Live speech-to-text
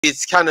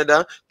States,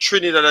 Canada,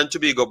 Trinidad and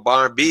Tobago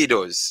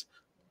Barbados.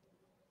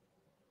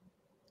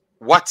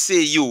 What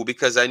say you?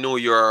 Because I know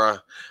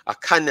you're a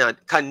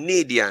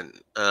Canadian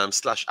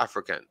slash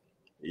African.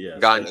 Yes.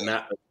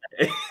 Ghanaian.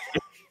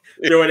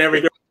 Throwing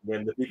everything.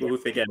 And the people who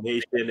think I'm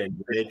Haitian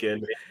and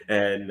Jamaican,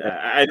 and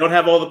I don't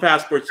have all the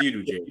passports you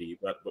do, JD,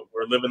 but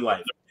we're living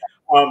life.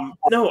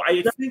 No,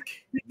 I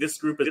think this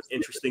group is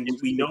interesting.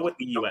 We know what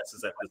the U.S.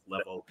 is at this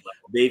level.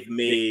 They've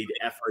made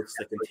efforts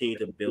to continue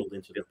to build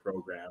into the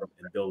program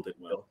and build it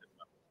well.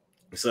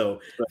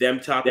 So them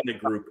topping the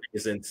group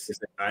isn't.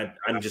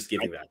 I'm just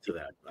giving that to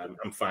them.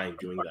 I'm fine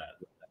doing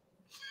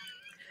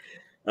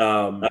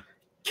that.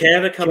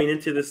 Canada coming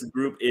into this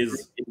group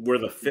we're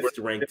the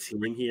 5th ranked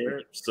team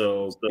here.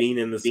 So being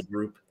in this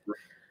group,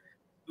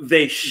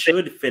 they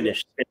should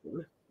finish.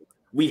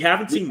 We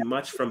haven't seen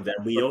much from them.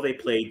 We know they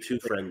played 2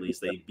 friendlies.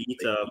 They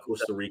beat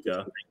Costa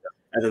Rica,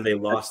 and then they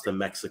lost to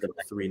Mexico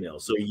 3-0.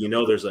 So you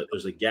know there's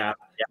a gap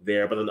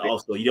there. But then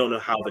also you don't know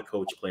how the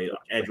coach played.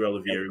 Andrew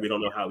Olivier, we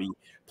don't know how he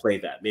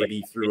played that.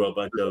 Maybe he threw a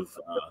bunch of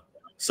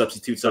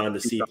substitutes on to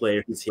see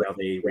players and see how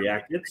they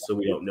reacted. So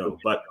we don't know.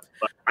 But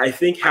I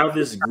think how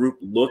this group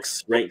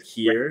looks right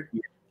here,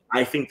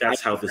 I think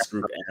that's how this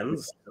group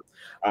ends.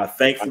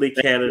 Thankfully,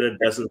 Canada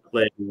doesn't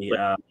play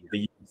the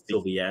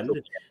till the end.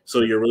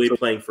 So you're really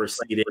playing for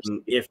seeding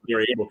if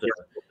you're able to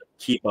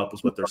keep up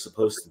with what they're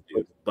supposed to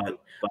do. But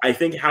I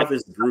think how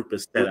this group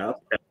is set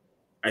up,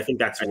 I think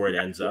that's where it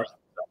ends up,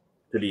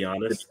 to be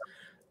honest.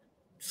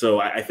 So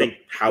I think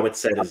how it's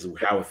set is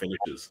how it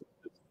finishes.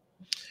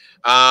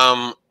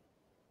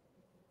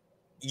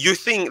 You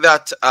think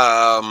that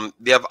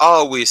they have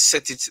always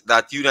set it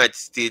that United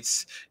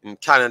States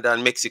and Canada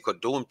and Mexico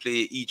don't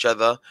play each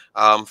other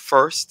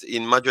first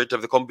in majority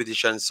of the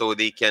competition, so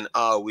they can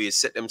always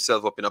set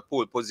themselves up in a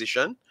pole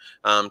position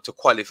to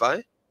qualify?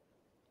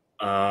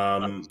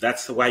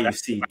 That's why you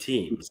see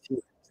teams.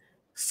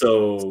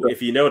 So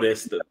if you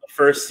notice, the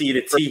first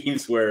seeded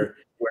teams were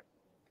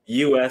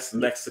U.S.,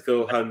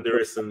 Mexico,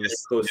 Honduras, and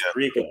Costa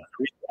Rica,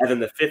 and then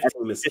the 5th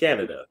team is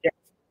Canada.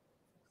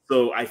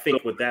 So I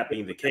think with that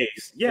being the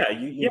case, yeah,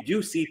 you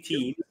do see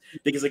teams,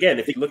 because again,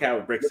 if you look how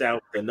it breaks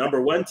out, the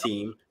 #1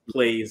 team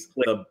plays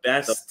the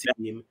best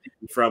team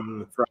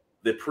from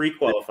the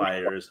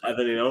pre-qualifiers, and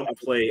then they don't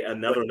play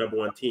another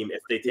 #1 team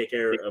if they take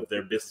care of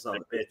their business on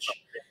the pitch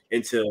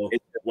until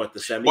the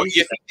semis. But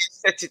you think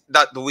they set it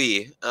that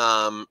way,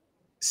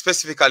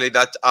 specifically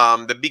that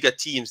the bigger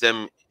teams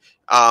them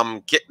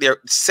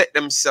set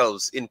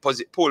themselves in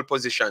pole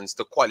positions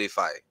to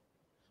qualify,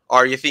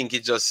 or you think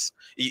it just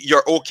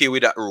you're okay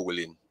with that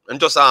ruling? I'm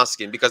just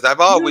asking because I've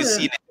always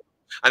seen it,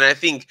 and I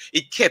think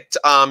it kept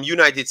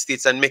United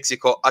States and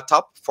Mexico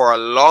atop for a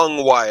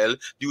long while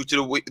due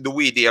to the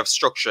way they have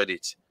structured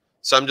it.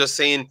 So I'm just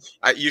saying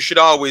you should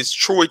always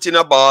throw it in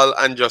a ball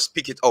and just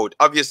pick it out.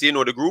 Obviously, you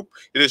know the group,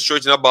 you just throw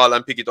it in a ball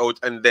and pick it out,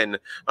 and then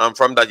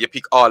from that you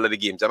pick all of the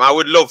games. I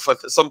would love for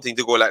something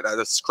to go like that.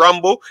 A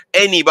scramble,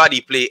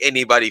 anybody play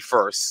anybody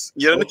first.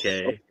 You know?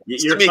 Okay,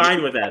 you're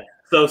fine with that.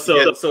 So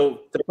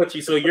to put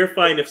you, so you're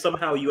fine if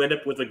somehow you end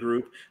up with a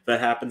group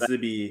that happens to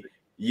be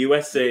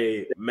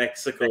USA,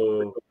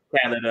 Mexico,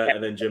 Canada,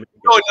 and then Jamaica.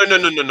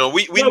 No.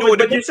 We know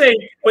but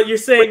you're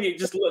saying you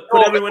just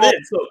put everyone in.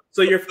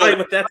 So you're fine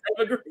with that type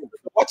of group.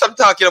 What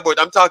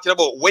I'm talking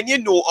about when you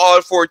know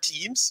all 4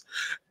 teams,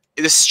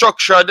 the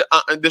structured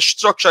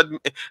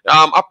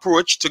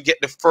approach to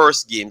get the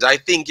first games. I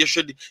think you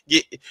should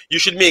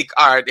make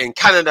in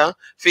Canada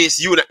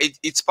face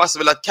it's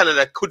possible that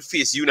Canada could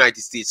face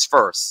United States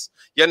first.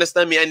 You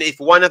understand me? And if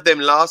one of them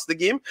lost the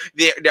game,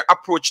 their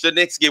approach to the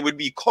next game would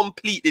be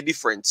completely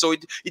different. So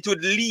it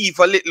would leave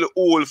a little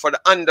hole for the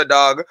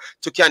underdog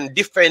to can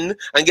defend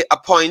and get a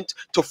point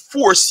to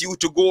force you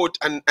to go out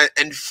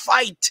and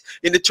fight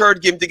in the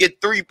 3rd game to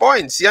get 3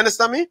 points. You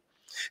understand me?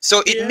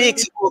 So it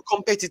makes it more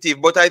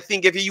competitive. But I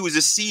think if you use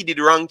a seeded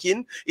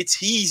ranking,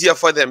 it's easier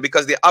for them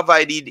because they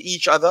avoided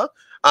each other.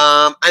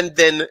 And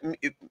then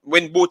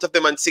when both of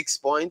them on 6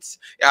 points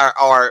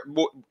are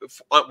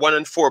 1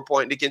 and 4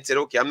 points, they can say,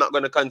 okay, I'm not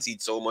going to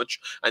concede so much.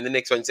 And the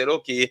next one said,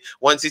 okay,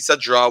 once it's a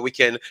draw, we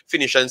can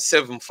finish on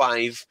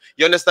 7-5.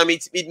 You understand me?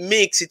 It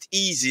makes it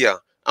easier,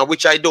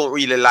 which I don't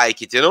really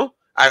like it, you know?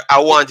 I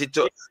want it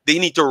to, they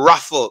need to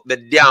ruffle the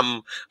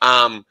damn,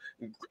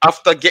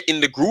 after getting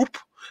the group,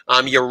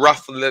 you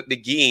ruffle the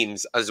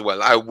games as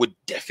well. I would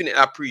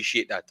definitely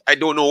appreciate that. I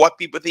don't know what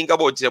people think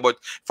about it, but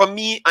for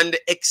me and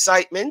the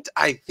excitement,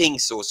 I think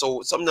so.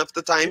 So some of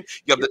the time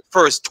you have the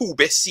first 2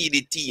 best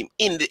seeded team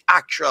in the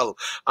actual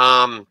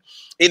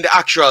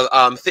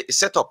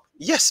setup.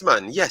 Yes,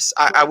 man. Yes,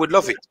 I would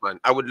love it, man.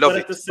 I would love it.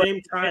 But at the same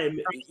time,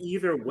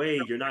 either way,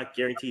 you're not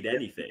guaranteed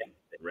anything,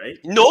 right?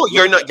 No,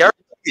 you're not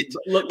guaranteed.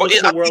 Look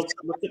at the world.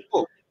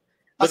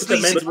 Look at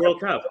the men's World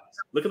Cup.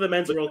 Look at the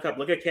men's World Cup.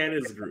 Look at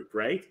Canada's group,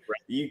 right?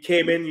 You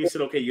came in, you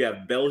said, okay, you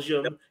have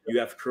Belgium, you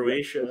have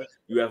Croatia,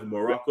 you have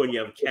Morocco, and you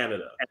have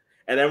Canada.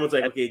 And everyone's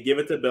like, okay, give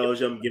it to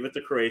Belgium, give it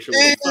to Croatia.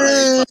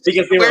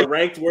 Because they were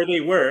ranked where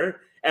they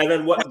were. And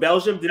then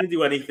Belgium didn't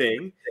do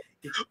anything.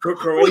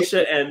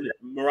 Croatia and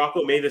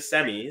Morocco made the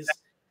semis.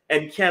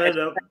 And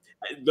Canada,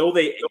 though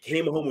they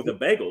came home with a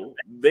bagel,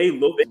 they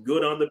looked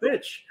good on the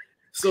pitch.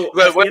 So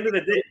Well, at the end of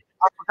the day,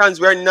 Africans,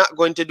 we're not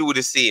going to do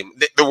the same.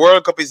 The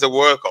World Cup is the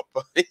World Cup.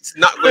 It's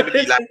not going to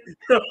be like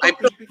I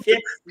mean,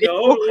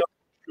 no,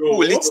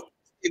 cool. It's the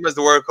same as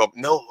the World Cup.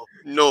 No,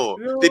 no.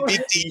 The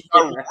big teams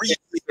are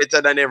really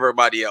better than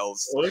everybody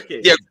else.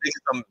 Okay. They're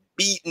getting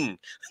beaten.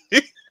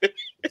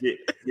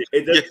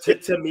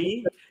 To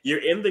me,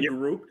 you're in the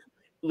group.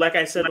 Like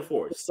I said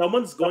before,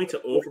 someone's going to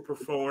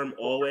overperform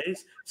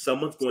always.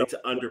 Someone's going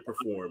to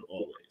underperform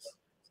always.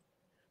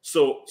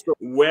 So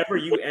wherever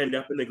you end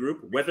up in the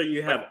group, whether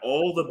you have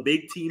all the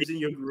big teams in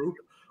your group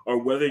or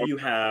whether you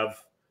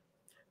have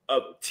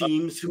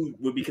teams who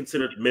would be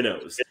considered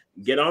minnows,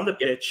 get on the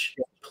pitch,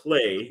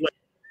 play,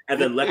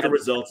 and then let the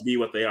results be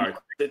what they are.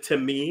 To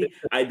me,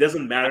 it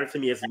doesn't matter to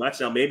me as much.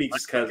 Now, maybe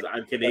just because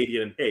I'm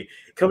Canadian and, hey,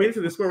 coming into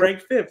this, we're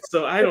ranked 5th,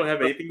 so I don't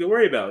have anything to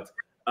worry about.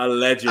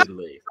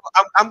 Allegedly.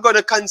 I'm going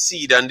to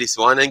concede on this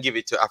one and give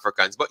it to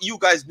Africans. But you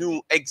guys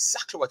knew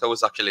exactly what I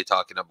was actually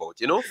talking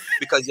about, you know,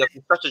 because you have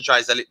to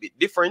strategize a little bit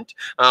different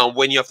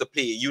when you have to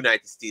play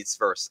United States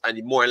first. And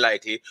more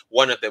likely,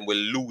 one of them will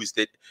lose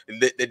the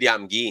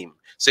damn game.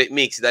 So it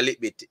makes it a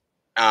little bit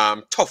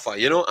tougher,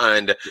 you know,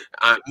 and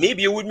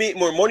maybe you would make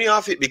more money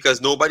off it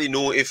because nobody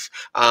know if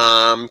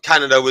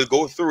Canada will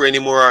go through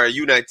anymore or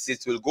United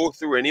States will go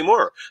through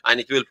anymore, and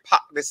it will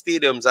pack the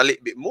stadiums a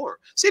little bit more.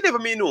 So you never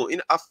may know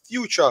in a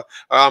future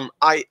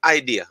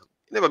idea.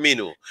 You never may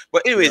know.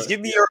 But anyways,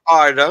 give me your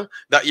order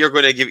that you're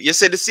gonna give. You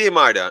said the same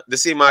order as the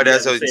same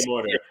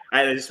order.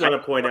 I just want to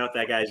point out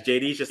that, guys,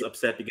 JD's just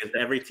upset because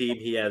every team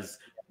he has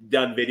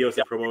done videos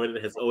and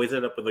promoted has always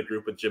ended up with a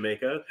group with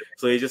Jamaica,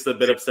 so he's just a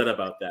bit upset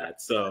about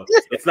that. So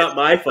it's not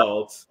my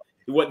fault.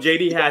 What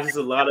JD has is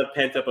a lot of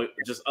pent up,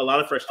 just a lot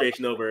of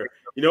frustration over.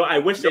 You know, I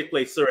wish they'd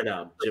play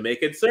Suriname,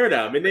 Jamaica, and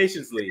Suriname in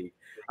Nations League.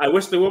 I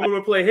wish the women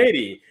would play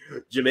Haiti,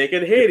 Jamaica,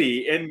 and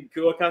Haiti, and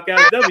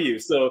Concacaf W.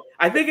 So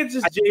I think it's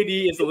just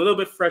JD is a little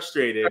bit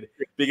frustrated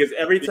because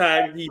every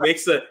time he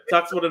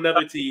talks about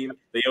another team,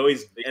 they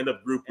always end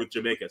up grouped with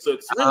Jamaica. So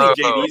it's really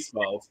JD's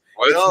fault.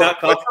 It's not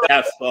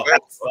Concacaf's fault.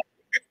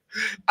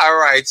 All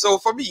right. So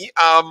for me,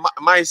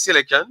 my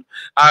selection,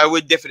 I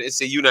would definitely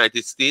say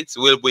United States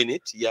will win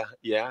it. Yeah.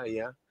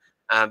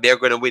 They're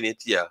going to win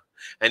it. Yeah.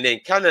 And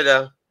then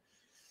Canada,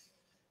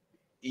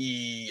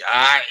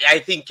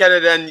 I think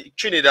Canada and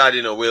Trinidad,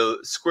 you know, will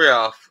square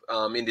off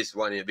in this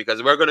one here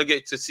because we're going to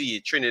get to see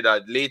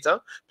Trinidad later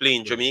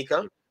playing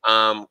Jamaica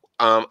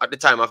at the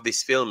time of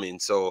this filming.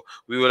 So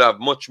we will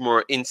have much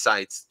more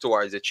insights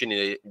towards the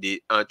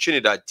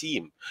Trinidad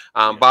team.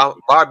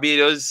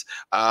 Barbados,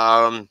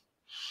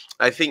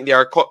 I think they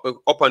are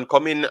up and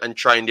coming and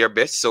trying their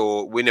best.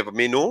 So we never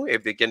may know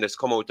if they can just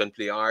come out and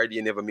play hard.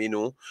 You never may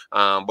know.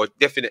 But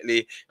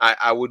definitely,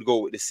 I would go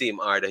with the same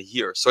order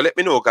here. So let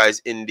me know, guys,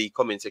 in the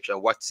comment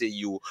section. What say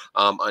you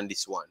on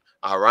this one?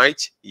 All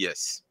right.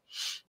 Yes.